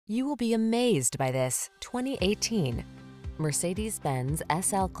You will be amazed by this 2018 Mercedes-Benz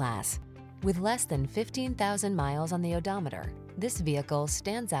SL-Class. With less than 15,000 miles on the odometer, this vehicle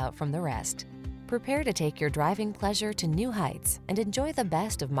stands out from the rest. Prepare to take your driving pleasure to new heights and enjoy the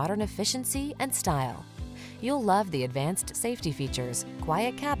best of modern efficiency and style. You'll love the advanced safety features,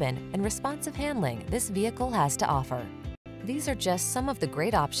 quiet cabin, and responsive handling this vehicle has to offer. These are just some of the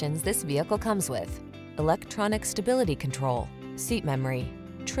great options this vehicle comes with: electronic stability control, seat memory,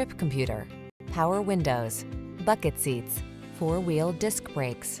 trip computer, power windows, bucket seats, four-wheel disc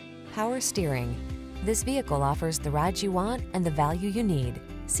brakes, power steering. This vehicle offers the ride you want and the value you need.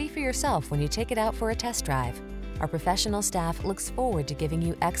 See for yourself when you take it out for a test drive. Our professional staff looks forward to giving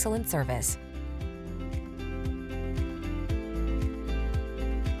you excellent service.